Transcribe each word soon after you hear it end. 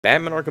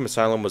Batman Arkham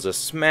Asylum was a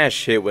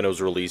smash hit when it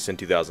was released in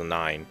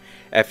 2009.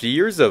 After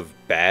years of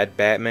bad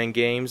Batman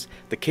games,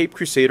 the Caped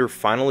Crusader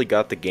finally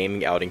got the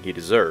gaming outing he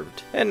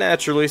deserved. And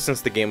naturally,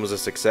 since the game was a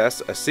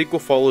success, a sequel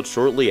followed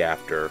shortly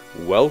after.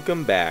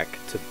 Welcome back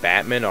to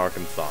Batman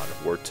Arkham Thon,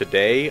 where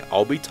today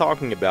I'll be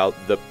talking about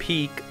the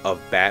peak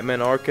of Batman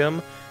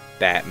Arkham,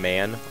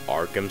 Batman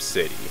Arkham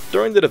City.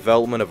 During the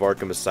development of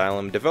Arkham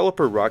Asylum,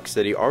 developer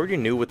Rocksteady already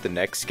knew with the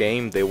next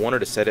game they wanted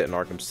to set it in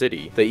Arkham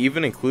City. They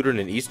even included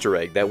an Easter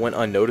egg that went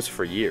unnoticed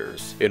for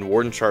years. In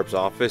Warden Sharp's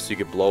office, you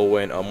could blow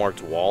away an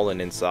unmarked wall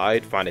and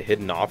inside, find a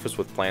hidden office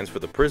with plans for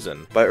the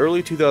prison. By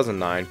early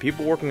 2009,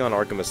 people working on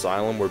Arkham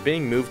Asylum were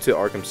being moved to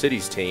Arkham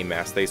City's team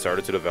as they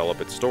started to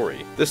develop its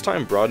story. This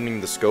time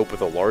broadening the scope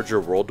with a larger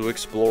world to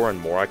explore and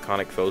more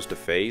iconic foes to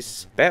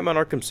face, Batman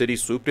Arkham City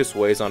swooped its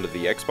ways onto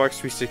the Xbox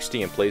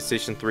 360 and PlayStation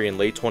 3 in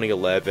late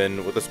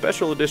 2011, with a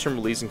special edition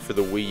releasing for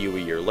the Wii U a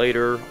year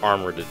later,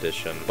 Armored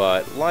Edition.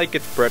 But like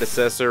its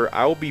predecessor,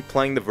 I will be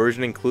playing the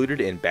version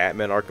included in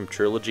Batman Arkham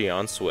Trilogy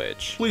on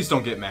Switch. Please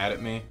don't get mad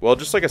at me. Well,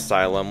 just like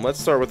Asylum,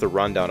 let's start with a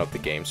rundown of the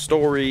game's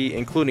story,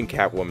 including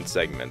Catwoman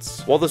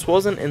segments. While this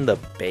wasn't in the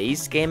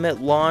base game at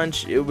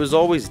launch, it was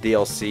always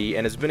DLC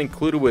and has been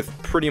included with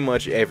pretty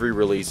much every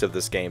release of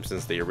this game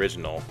since the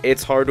original.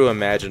 It's hard to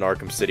imagine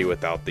Arkham City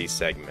without these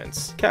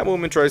segments.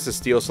 Catwoman tries to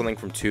steal something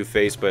from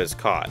Two-Face but is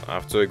caught.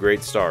 Off to a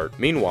great start.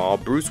 Meanwhile,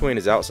 Bruce Wayne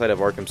is outside of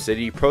Arkham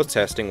City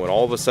protesting when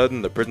all of a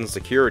sudden the prison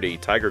security,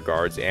 Tiger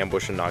Guards,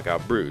 ambush and knock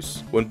out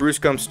Bruce. When Bruce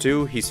comes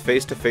to, he's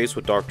face to face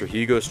with Dr.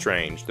 Hugo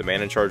Strange, the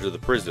man in charge of the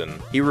prison.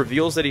 He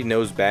reveals that he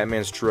knows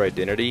Batman's true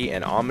identity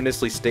and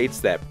ominously states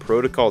that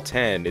Protocol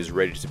 10 is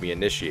ready to be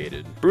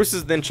initiated. Bruce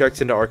is then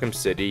checked into Arkham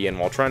City, and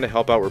while trying to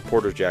help out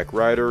reporter Jack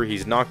Ryder,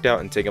 he's knocked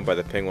out and taken by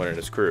the Penguin and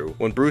his crew.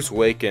 When Bruce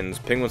awakens,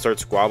 Penguin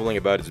starts squabbling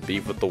about his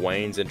beef with the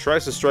Waynes and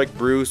tries to strike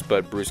Bruce,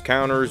 but Bruce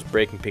counters,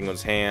 breaking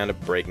Penguin's hand,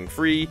 breaking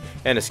free,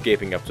 and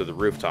escaping up to the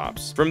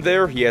rooftops. From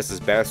there, he has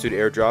his batsuit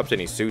airdropped and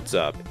he suits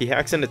up. He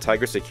hacks into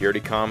Tiger security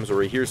comms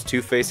where he hears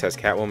Two-Face has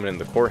Catwoman in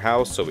the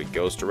courthouse, so he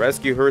goes to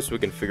rescue her so we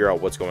can figure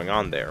out what's going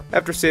on there.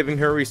 After saving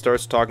her, he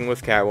starts talking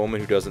with Catwoman,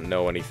 who doesn't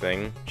know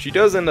anything. She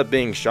does end up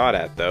being shot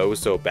at though,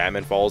 so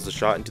Batman follows the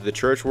shot into the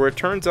church where it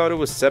turns out it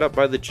was set up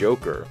by the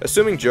Joker.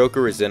 Assuming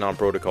Joker is in on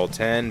Protocol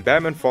 10,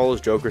 Batman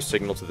follows Joker's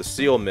signal to the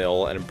steel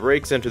mill and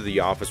breaks into the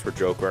office where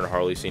Joker and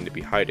Harley seem to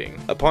be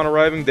hiding. Upon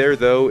arriving there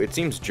though, it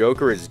seems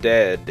Joker is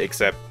dead,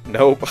 except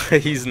nope,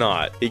 he's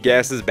not. He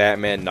gasses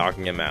Batman,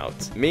 knocking him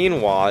out.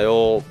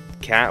 Meanwhile,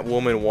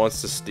 Catwoman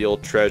wants to steal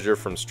treasure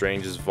from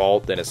Strange's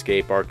vault and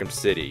escape Arkham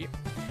City.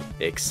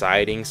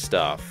 Exciting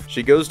stuff.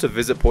 She goes to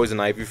visit Poison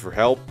Ivy for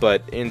help,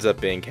 but ends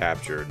up being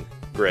captured.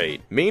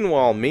 Great.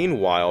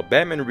 Meanwhile,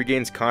 Batman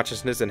regains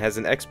consciousness and has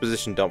an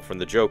exposition dump from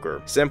the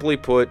Joker. Simply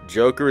put,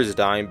 Joker is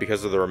dying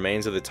because of the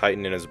remains of the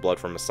Titan in his blood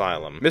from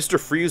Asylum. Mr.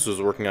 Freeze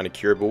was working on a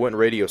cure but went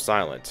radio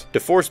silent. To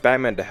force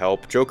Batman to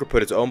help, Joker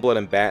put his own blood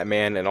in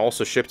Batman and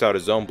also shipped out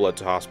his own blood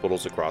to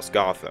hospitals across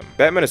Gotham.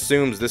 Batman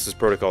assumes this is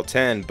Protocol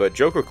 10, but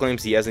Joker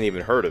claims he hasn't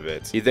even heard of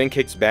it. He then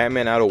kicks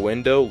Batman out a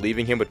window,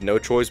 leaving him with no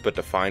choice but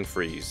to find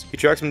Freeze. He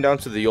tracks him down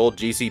to the old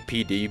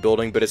GCPD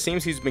building, but it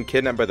seems he's been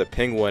kidnapped by the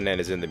Penguin and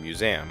is in the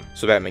museum.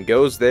 So Batman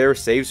goes there,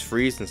 saves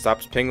Freeze, and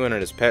stops Penguin and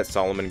his pet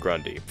Solomon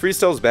Grundy. Freeze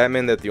tells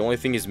Batman that the only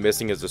thing he's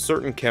missing is a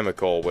certain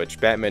chemical, which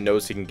Batman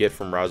knows he can get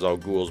from Ra's al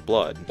Ghul's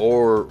blood.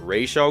 Or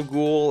Ra's al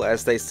Ghul,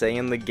 as they say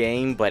in the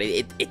game, but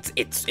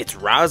it's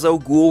Ra's al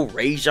Ghul,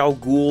 Ra's al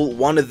Ghul,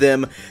 one of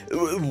them.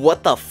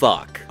 What the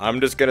fuck?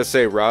 I'm just gonna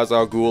say Ra's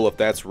al Ghul. If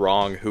that's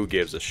wrong, who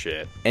gives a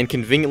shit? And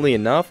conveniently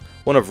enough,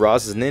 one of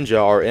Raz's ninja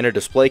are in a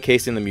display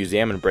case in the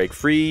museum and break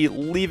free,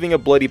 leaving a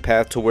bloody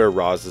path to where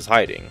Raz is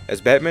hiding.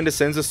 As Batman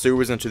descends the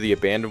sewers into the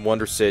abandoned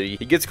Wonder City,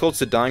 he gets close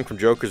to dying from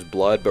Joker's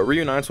blood, but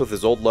reunites with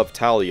his old love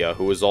Talia,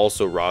 who is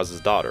also Raz's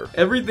daughter.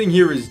 Everything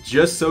here is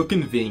just so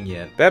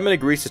convenient. Batman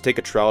agrees to take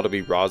a trial to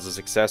be Raz's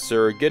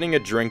successor, getting a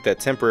drink that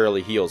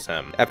temporarily heals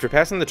him. After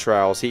passing the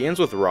trials, he ends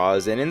with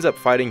Raz and ends up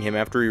fighting him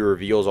after he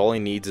reveals all he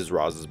needs is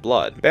Raz's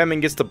blood.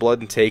 Batman gets the blood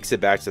and takes it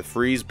back to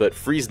Freeze, but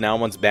Freeze now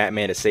wants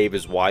Batman to save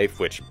his wife,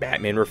 which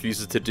Batman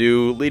refuses to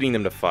do, leading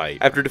them to fight.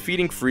 After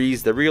defeating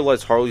Freeze, they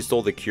realize Harley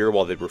stole the cure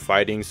while they were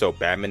fighting, so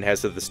Batman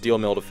heads to the steel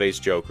mill to face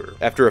Joker.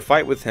 After a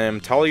fight with him,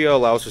 Talia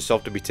allows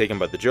herself to be taken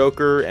by the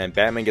Joker, and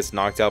Batman gets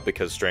knocked out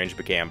because Strange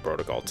became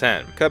Protocol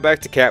 10. Cut back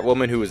to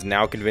Catwoman, who is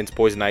now convinced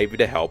Poison Ivy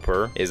to help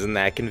her. Isn't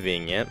that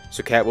convenient?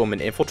 So Catwoman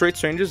infiltrates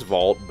Strange's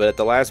vault, but at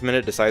the last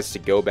minute decides to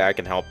go back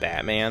and help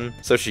Batman.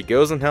 So she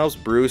goes and helps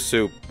Bruce,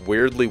 who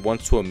weirdly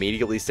wants to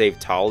immediately save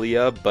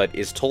Talia, but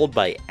is told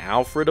by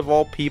Alfred of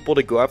all people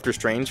to go after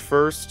Strange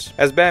first.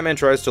 As Batman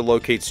tries to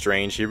locate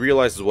Strange, he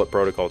realizes what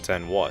Protocol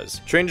 10 was.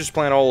 Strange's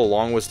plan all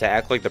along was to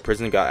act like the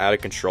prison got out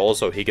of control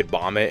so he could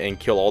bomb it and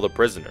kill all the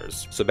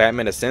prisoners. So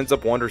Batman ascends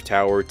up Wonder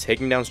Tower,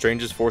 taking down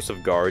Strange's force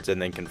of guards,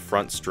 and then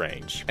confronts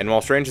Strange. And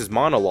while Strange is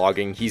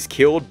monologuing, he's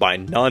killed by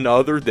none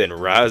other than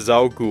Ra's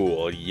al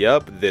Ghul.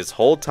 Yep, this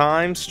whole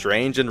time,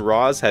 Strange and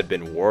Ra's had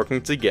been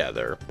working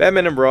together.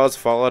 Batman and Ra's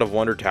fall out of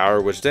Wonder Tower,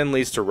 which then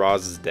leads to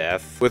Raz's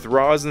death. With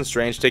Ra's and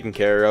Strange taken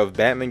care of,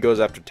 Batman goes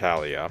after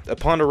Talia.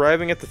 Upon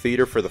arriving at the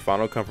theater for the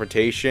final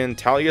confrontation,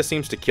 Talia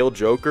seems to kill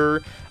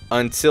Joker,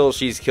 until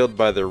she's killed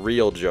by the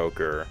real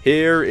Joker.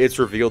 Here, it's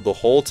revealed the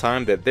whole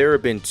time that there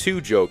have been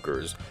two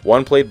Jokers,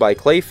 one played by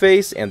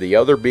Clayface and the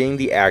other being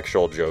the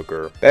actual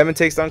Joker. Batman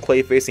takes down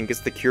Clayface and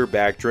gets the cure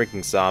back,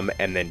 drinking some,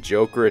 and then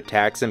Joker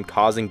attacks him,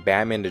 causing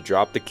Batman to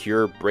drop the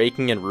cure,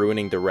 breaking and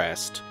ruining the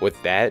rest.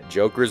 With that,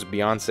 Joker is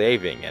beyond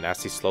saving, and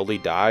as he slowly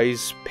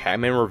dies,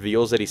 Batman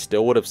reveals that he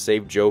still would have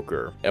saved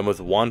Joker, and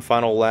with one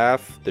final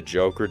laugh, the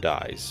Joker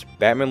dies.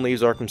 Batman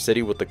leaves Arkham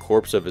City with the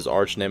corpse of his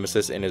arch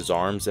nemesis in his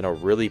arms in a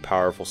really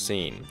powerful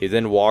scene. He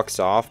then walks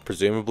off,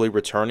 presumably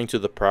returning to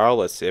the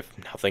Prowl as if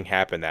nothing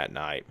happened that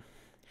night.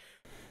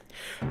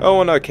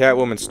 Oh, and a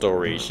Catwoman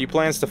story. She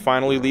plans to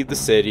finally leave the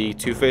city.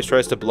 Two-Face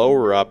tries to blow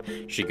her up.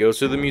 She goes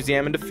to the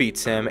museum and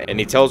defeats him, and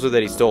he tells her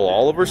that he stole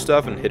all of her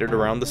stuff and hid it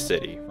around the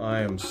city. I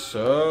am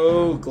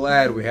so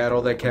glad we had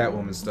all that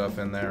Catwoman stuff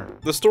in there.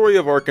 The story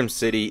of Arkham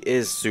City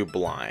is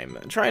sublime.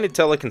 Trying to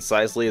tell it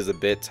concisely is a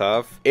bit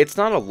tough. It's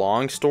not a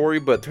long story,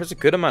 but there's a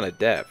good amount of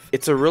depth.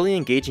 It's a really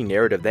engaging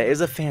narrative that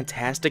is a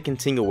fantastic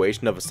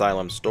continuation of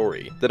Asylum's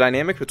story. The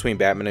dynamic between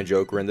Batman and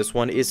Joker in this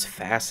one is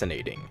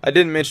fascinating. I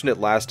didn't mention it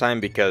last time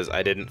because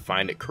I didn't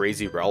find it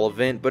crazy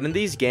relevant, but in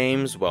these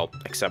games, well,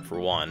 except for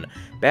one,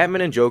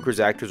 Batman and Joker's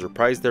actors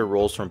reprised their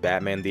roles from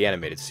Batman the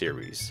Animated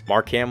Series.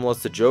 Mark Hamill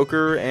as the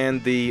Joker,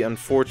 and the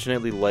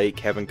unfortunately late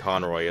Kevin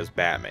Conroy as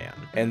Batman.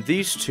 And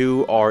these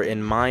two are,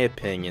 in my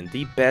opinion,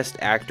 the best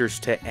actors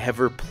to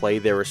ever play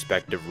their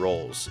respective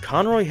roles.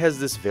 Conroy has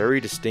this very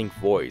distinct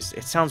voice.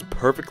 It sounds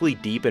perfectly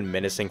deep and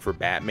menacing for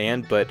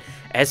Batman, but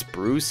as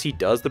Bruce, he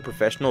does the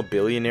professional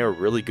billionaire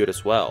really good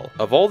as well.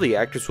 Of all the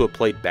actors who have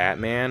played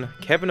Batman,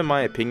 Kevin, in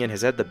my opinion,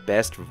 has had the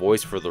best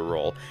voice for the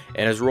role,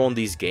 and his role in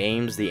these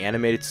games, the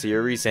animated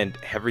series, and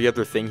every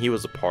other thing he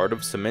was a part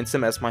of cements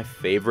him as my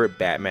favorite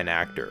Batman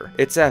actor.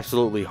 It's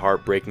absolutely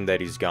heartbreaking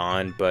that he's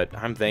gone, but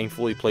I'm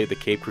thankful he played the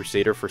Caped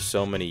Crusader for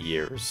so many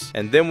years.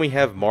 And then we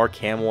have Mark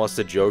Hamill as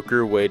the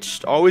Joker,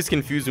 which always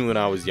confused me when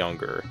I was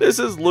younger. This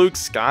is Luke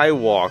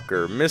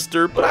Skywalker,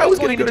 But I was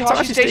going to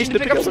Toshi Station to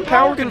pick up some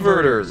power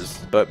converters!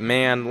 But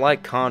man,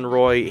 like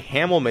Conroy,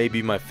 Hamill may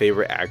be my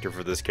favorite actor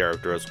for this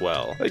character as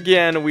well.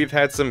 Again, we've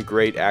had some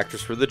great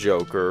actors for the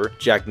Joker.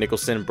 Jack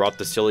Nicholson brought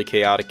the silly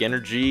chaotic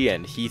energy,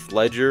 and Heath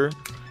Ledger.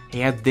 He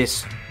had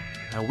this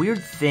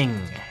weird thing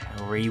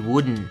where he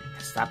wouldn't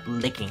stop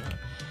licking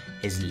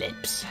his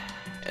lips.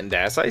 And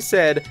as I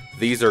said,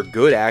 these are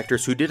good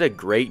actors who did a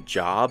great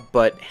job,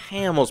 but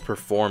Hamill's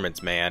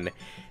performance, man.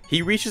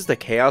 He reaches the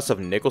chaos of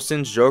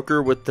Nicholson's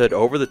Joker with the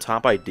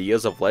over-the-top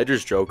ideas of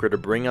Ledger's Joker to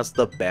bring us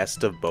the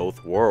best of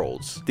both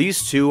worlds.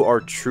 These two are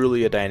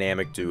truly a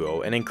dynamic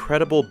duo, an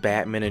incredible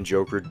Batman and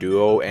Joker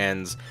duo,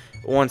 and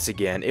once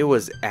again, it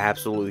was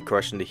absolutely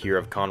crushing to hear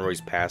of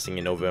Conroy's passing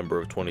in November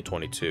of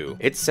 2022.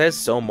 It says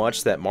so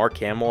much that Mark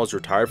Hamill has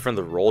retired from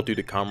the role due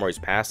to Conroy's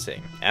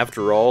passing.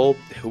 After all,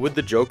 who would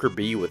the Joker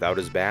be without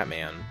his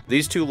Batman?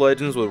 These two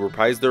legends would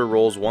reprise their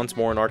roles once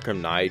more in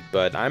Arkham Knight,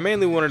 but I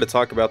mainly wanted to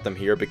talk about them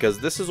here because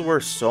this is where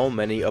so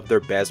many of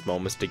their best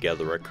moments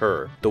together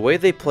occur. The way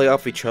they play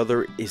off each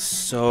other is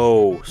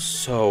so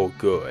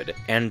good.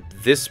 And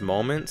this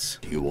moment...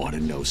 You want to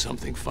know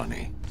something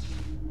funny?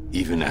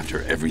 Even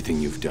after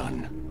everything you've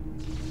done,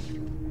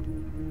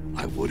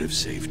 I would have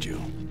saved you.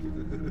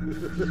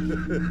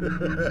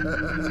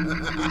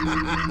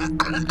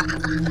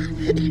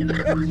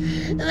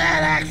 That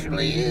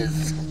actually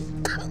is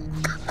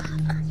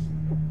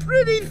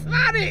pretty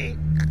funny.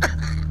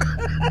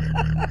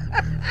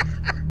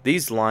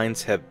 These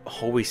lines have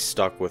always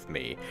stuck with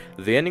me.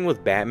 The ending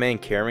with Batman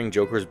carrying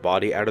Joker's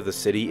body out of the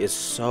city is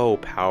so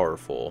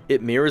powerful.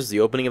 It mirrors the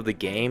opening of the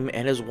game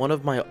and is one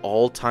of my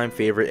all-time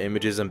favorite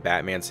images in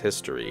Batman's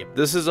history.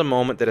 This is a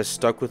moment that has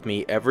stuck with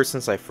me ever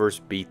since I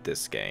first beat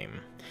this game.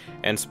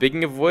 And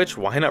speaking of which,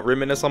 why not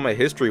reminisce on my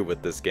history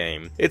with this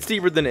game? It's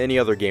deeper than any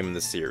other game in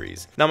the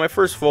series. Now, my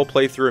first full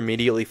playthrough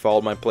immediately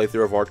followed my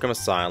playthrough of Arkham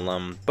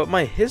Asylum, but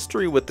my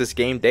history with this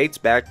game dates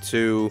back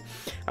to,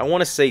 I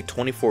want to say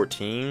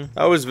 2014.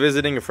 I was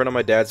visiting a friend of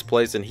my dad's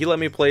place and he let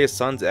me play his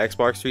son's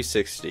Xbox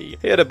 360.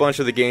 He had a bunch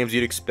of the games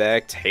you'd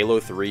expect,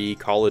 Halo 3,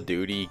 Call of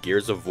Duty,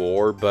 Gears of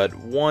War, but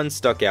one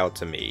stuck out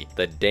to me,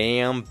 the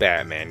damn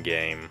Batman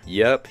game.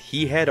 Yep,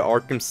 he had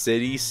Arkham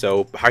City,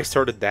 so I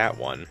started that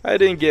one. I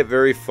didn't get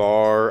very far.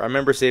 I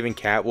remember saving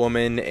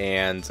Catwoman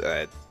and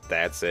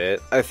that's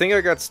it. I think I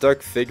got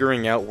stuck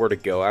figuring out where to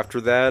go after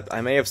that.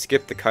 I may have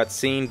skipped the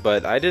cutscene,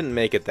 but I didn't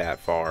make it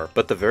that far.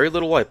 But the very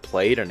little I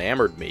played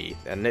enamored me,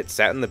 and it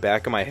sat in the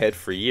back of my head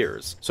for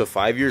years. So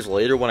 5 years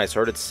later when I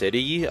started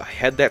City, I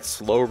had that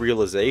slow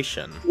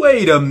realization.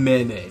 Wait a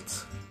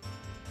minute.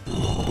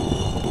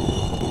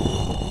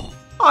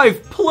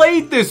 I've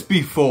played this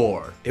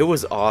before! It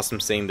was awesome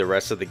seeing the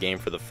rest of the game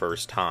for the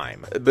first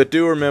time. But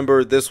do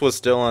remember, this was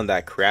still on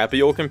that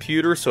crappy old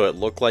computer, so it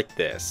looked like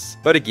this.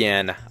 But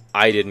again,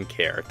 I didn't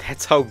care.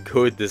 That's how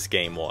good this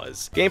game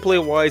was.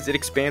 Gameplay wise, it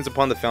expands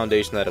upon the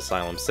foundation that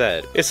Asylum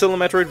said. It's still a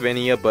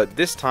Metroidvania, but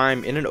this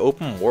time in an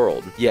open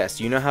world.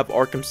 Yes, you now have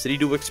Arkham City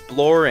to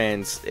explore,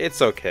 and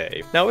it's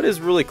okay. Now it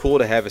is really cool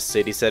to have a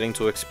city setting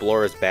to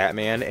explore as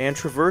Batman, and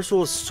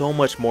traversal is so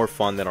much more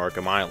fun than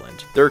Arkham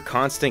Island. There are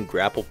constant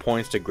grapple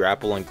points to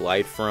grapple and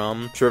glide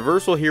from.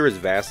 Traversal here is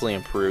vastly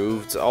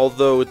improved,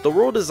 although the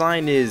world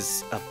design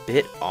is a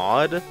bit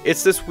odd.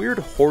 It's this weird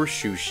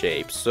horseshoe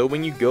shape, so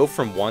when you go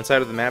from one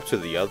side of the map to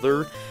the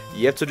other,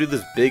 you have to do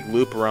this big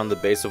loop around the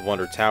base of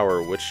Wonder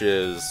Tower, which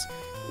is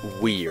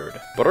weird.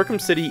 But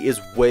Arkham City is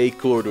way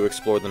cooler to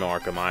explore than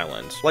Arkham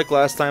Island. Like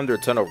last time, there are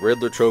a ton of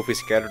Riddler trophies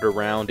scattered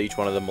around, each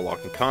one of them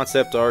unlocking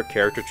concept art,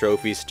 character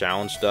trophies,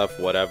 challenge stuff,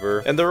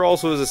 whatever. And there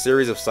also is a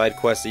series of side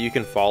quests that you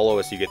can follow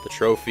as you get the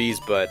trophies,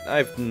 but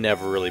I've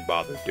never really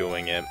bothered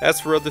doing it. As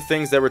for other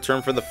things that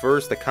return from the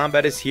first, the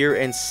combat is here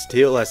and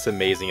still as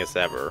amazing as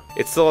ever.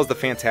 It still has the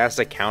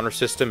fantastic counter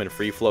system and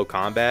free flow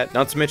combat,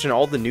 not to mention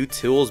all the new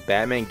tools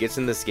Batman gets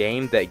in this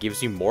game that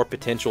gives you more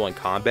potential in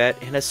combat,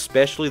 and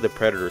especially the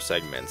Predator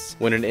segment.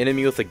 When an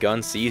enemy with a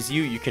gun sees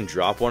you, you can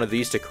drop one of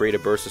these to create a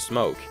burst of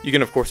smoke. You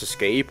can of course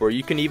escape, or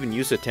you can even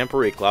use a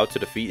temporary cloud to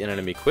defeat an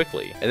enemy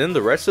quickly. And then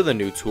the rest of the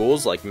new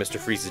tools, like Mr.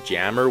 Freeze's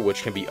jammer,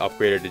 which can be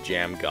upgraded to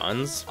jam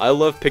guns. I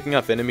love picking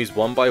off enemies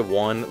one by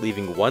one,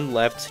 leaving one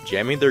left,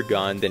 jamming their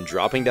gun, then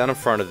dropping down in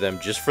front of them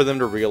just for them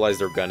to realize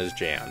their gun is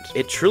jammed.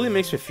 It truly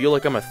makes me feel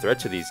like I'm a threat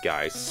to these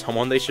guys,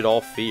 someone they should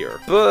all fear.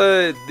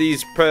 But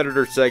these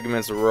Predator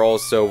segments were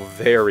also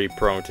very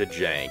prone to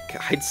jank.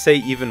 I'd say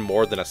even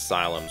more than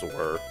Asylum's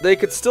were. They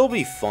could still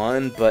be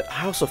fun, but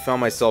I also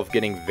found myself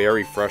getting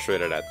very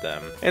frustrated at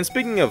them. And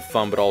speaking of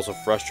fun but also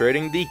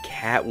frustrating, the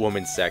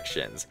Catwoman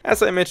sections.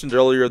 As I mentioned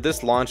earlier,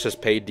 this launch has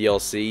paid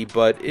DLC,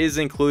 but is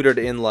included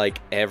in like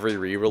every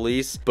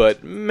re-release,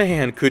 but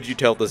man, could you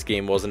tell this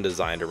game wasn't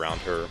designed around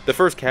her. The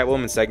first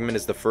Catwoman segment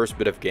is the first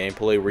bit of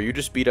gameplay where you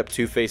just beat up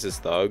Two-Face's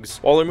thugs.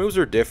 While their moves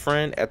are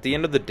different, at the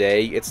end of the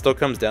day, it still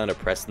comes down to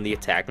pressing the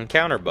attack and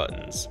counter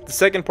buttons. The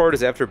second part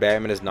is after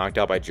Batman is knocked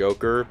out by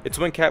Joker. It's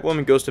when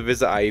Catwoman goes to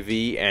visit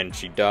Ivy, and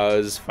she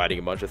does, fighting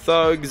a bunch of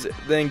thugs,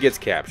 then gets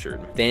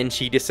captured. Then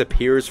she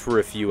disappears for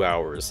a few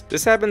hours.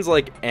 This happens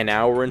like an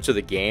hour into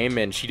the game,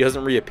 and she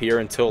doesn't reappear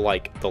until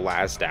like the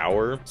last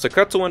hour. So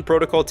cut to when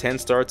Protocol 10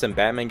 starts and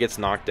Batman gets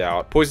knocked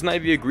out. Poison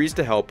Ivy agrees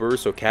to help her,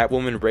 so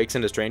Catwoman breaks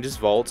into Strange's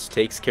vaults,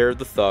 takes care of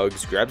the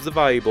thugs, grabs the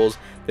valuables,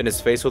 then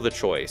is faced with a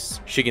choice.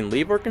 She can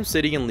leave Arkham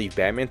City and leave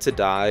Batman to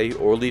die,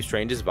 or leave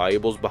Strange's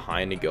valuables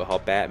behind and go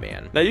help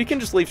Batman. Now you can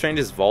just leave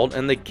Strange's vault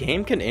and the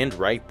game can end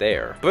right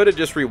there, but it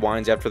just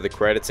rewinds after the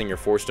credits and you're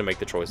forced to make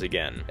the choice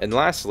again. And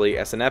lastly,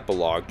 as an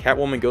epilogue,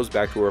 Catwoman goes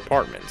back to her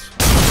apartment.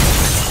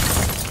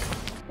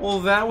 Well,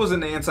 that was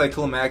an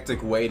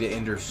anticlimactic way to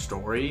end her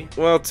story.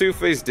 Well,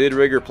 Two-Face did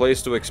rig her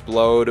place to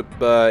explode,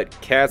 but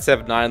cats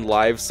have 9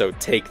 lives, so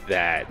take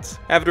that.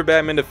 After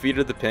Batman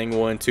defeated the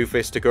Penguin,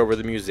 Two-Face took over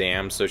the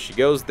museum, so she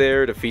goes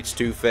there, defeats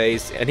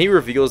Two-Face, and he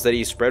reveals that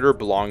he spread her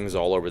belongings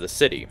all over the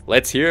city.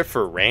 Let's hear it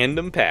for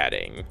random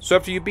padding. So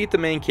after you beat the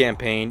main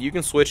campaign, you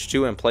can switch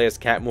to and play as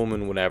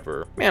Catwoman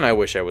whenever. Man, I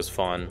wish I was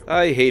fun.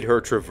 I hate her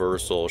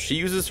traversal. She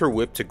uses her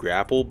whip to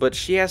grapple, but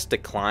she has to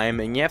climb,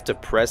 and you have to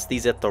press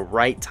these at the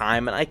right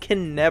time, and I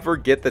can never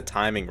get the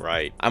timing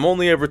right. I'm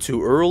only ever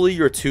too early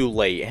or too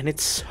late, and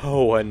it's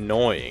so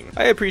annoying.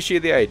 I appreciate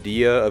the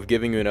idea of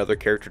giving you another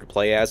character to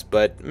play as,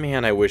 but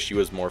man, I wish she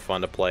was more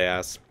fun to play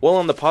as. Well,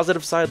 on the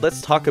positive side,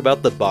 let's talk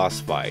about the boss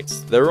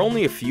fights. There are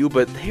only a few,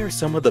 but they are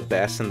some of the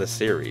best in the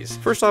series.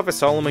 First off is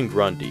Solomon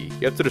Grundy.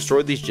 You have to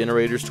destroy these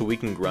generators to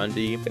weaken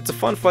Grundy. It's a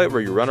fun fight where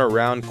you run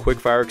around,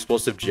 quickfire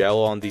explosive gel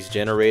on these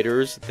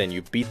generators, then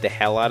you beat the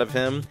hell out of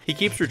him. He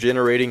keeps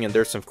regenerating, and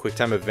there's some quick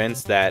time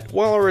events that,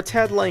 while are a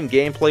tad lame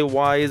gameplay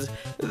wise,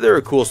 they're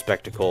a cool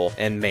spectacle.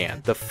 And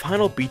man, the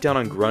final beatdown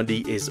on Grundy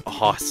is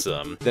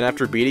awesome. Then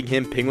after beating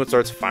him, Penguin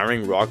starts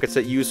firing rockets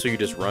at you, so you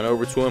just run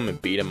over to him and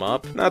beat him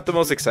up. Not the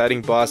most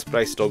exciting boss, but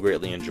I still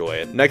greatly enjoy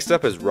it. Next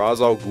up is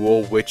Ra's al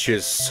Ghul, which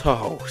is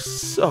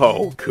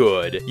so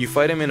good. You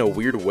fight him in a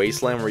weird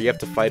wasteland where you have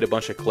to fight a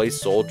bunch of clay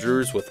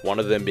soldiers, with one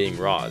of them being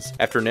Ra's.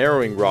 After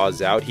narrowing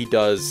Ra's out, he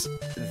does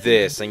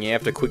this, and you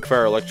have to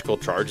quickfire electrical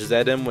charges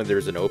at him when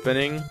there's an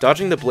opening.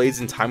 Dodging the blades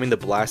and timing the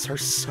blasts are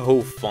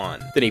so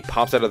fun. Then he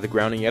pops out of the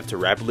ground and you have to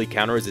rapidly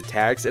counter his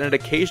attacks, and it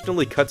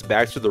occasionally cuts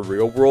back to the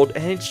real world,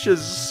 and it's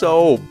just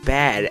so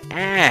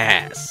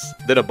badass.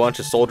 Then a bunch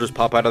of soldiers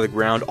pop out of the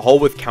ground, all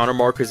with counter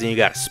markers, and you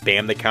gotta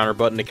spam the counter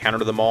button to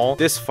counter them all.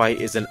 This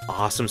fight is an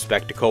awesome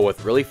spectacle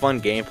with really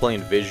fun gameplay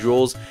and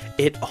visuals.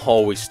 It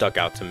always stuck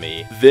out to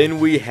me. Then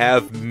we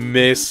have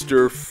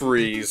Mr.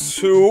 Freeze,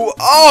 who,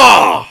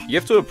 you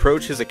have to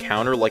approach his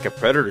encounter like a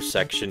Predator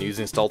section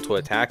using stealth to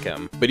attack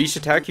him. But each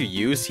attack you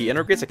use, he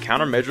integrates a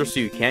countermeasure so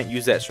you can't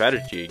use that strategy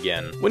strategy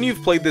again. When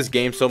you've played this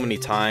game so many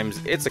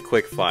times, it's a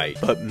quick fight.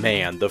 But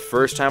man, the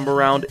first time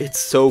around, it's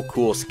so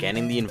cool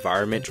scanning the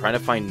environment, trying to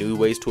find new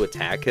ways to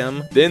attack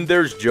him. Then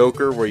there's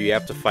Joker, where you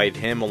have to fight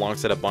him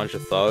alongside a bunch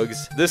of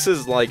thugs. This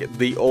is like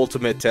the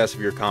ultimate test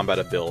of your combat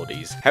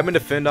abilities, having to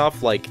fend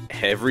off like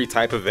every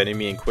type of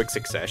enemy in quick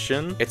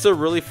succession. It's a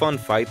really fun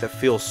fight that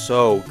feels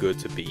so good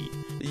to beat.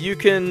 You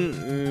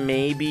can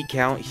maybe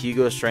count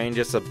Hugo Strange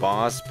as a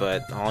boss,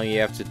 but all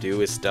you have to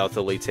do is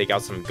stealthily take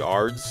out some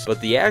guards.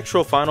 But the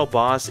actual final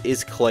boss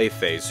is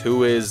Clayface,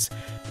 who is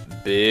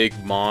big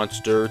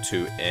monster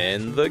to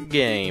end the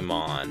game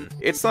on.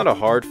 It's not a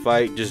hard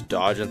fight, just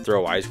dodge and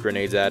throw ice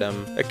grenades at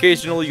him.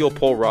 Occasionally you'll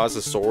pull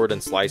Roz's sword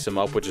and slice him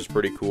up, which is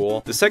pretty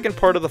cool. The second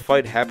part of the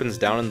fight happens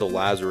down in the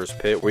Lazarus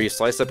pit, where you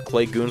slice up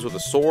Clay goons with a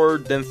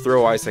sword, then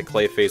throw ice at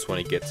Clayface when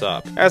he gets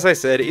up. As I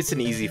said, it's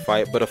an easy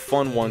fight, but a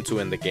fun one to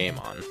end the game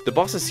on. The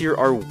bosses here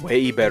are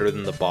way better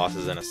than the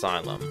bosses in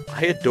Asylum.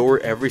 I adore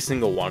every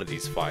single one of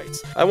these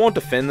fights. I won't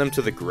defend them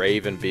to the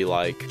grave and be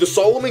like, the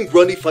Solomon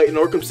Grundy fight in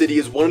Arkham City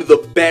is one of the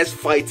best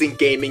fights in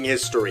gaming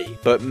history.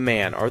 but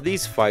man, are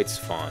these fights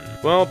fun.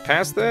 Well,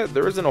 past that,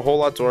 there isn't a whole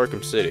lot to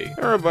Arkham City.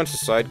 There are a bunch of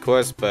side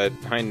quests, but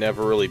I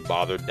never really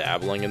bothered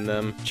dabbling in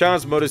them.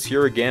 Challenge mode is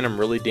here again and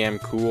really damn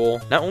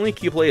cool. Not only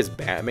can you play as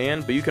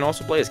Batman, but you can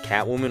also play as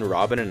Catwoman,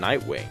 Robin, and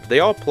Nightwing. They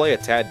all play a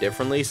tad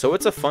differently, so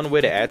it's a fun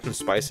way to add some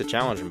spice to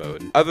challenge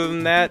mode. Other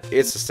than that,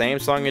 it's the same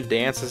song and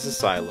dance as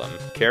Asylum.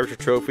 Character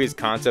trophies,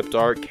 concept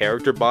art,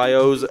 character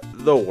bios,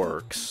 the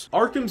works.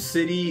 Arkham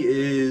City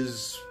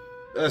is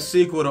a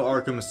sequel to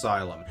Arkham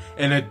Asylum,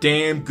 and a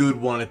damn good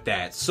one at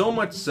that. So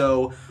much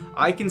so,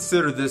 I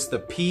consider this the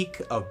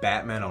peak of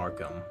Batman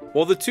Arkham.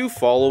 While the two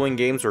following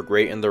games were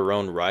great in their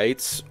own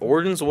rights,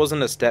 Origins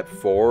wasn't a step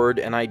forward,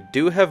 and I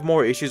do have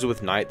more issues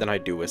with Night than I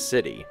do with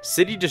City.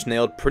 City just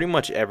nailed pretty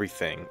much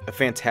everything. A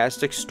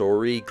fantastic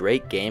story,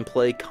 great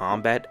gameplay,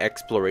 combat,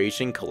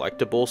 exploration,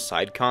 collectibles,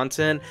 side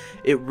content.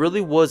 It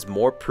really was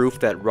more proof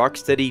that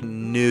Rocksteady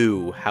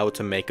knew how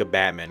to make a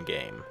Batman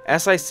game.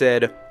 As I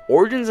said,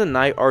 Origins and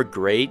Night are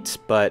great,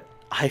 but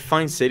I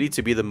find City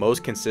to be the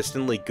most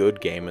consistently good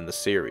game in the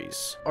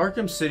series.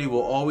 Arkham City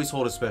will always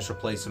hold a special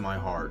place in my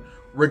heart,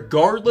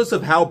 regardless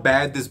of how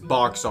bad this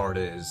box art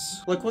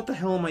is. Like, what the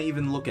hell am I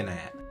even looking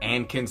at?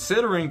 And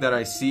considering that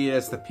I see it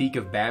as the peak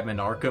of Batman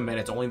Arkham and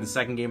it's only the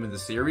second game in the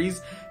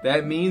series,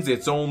 that means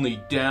it's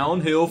only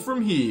downhill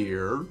from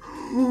here.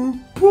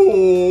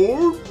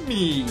 Poor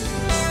me.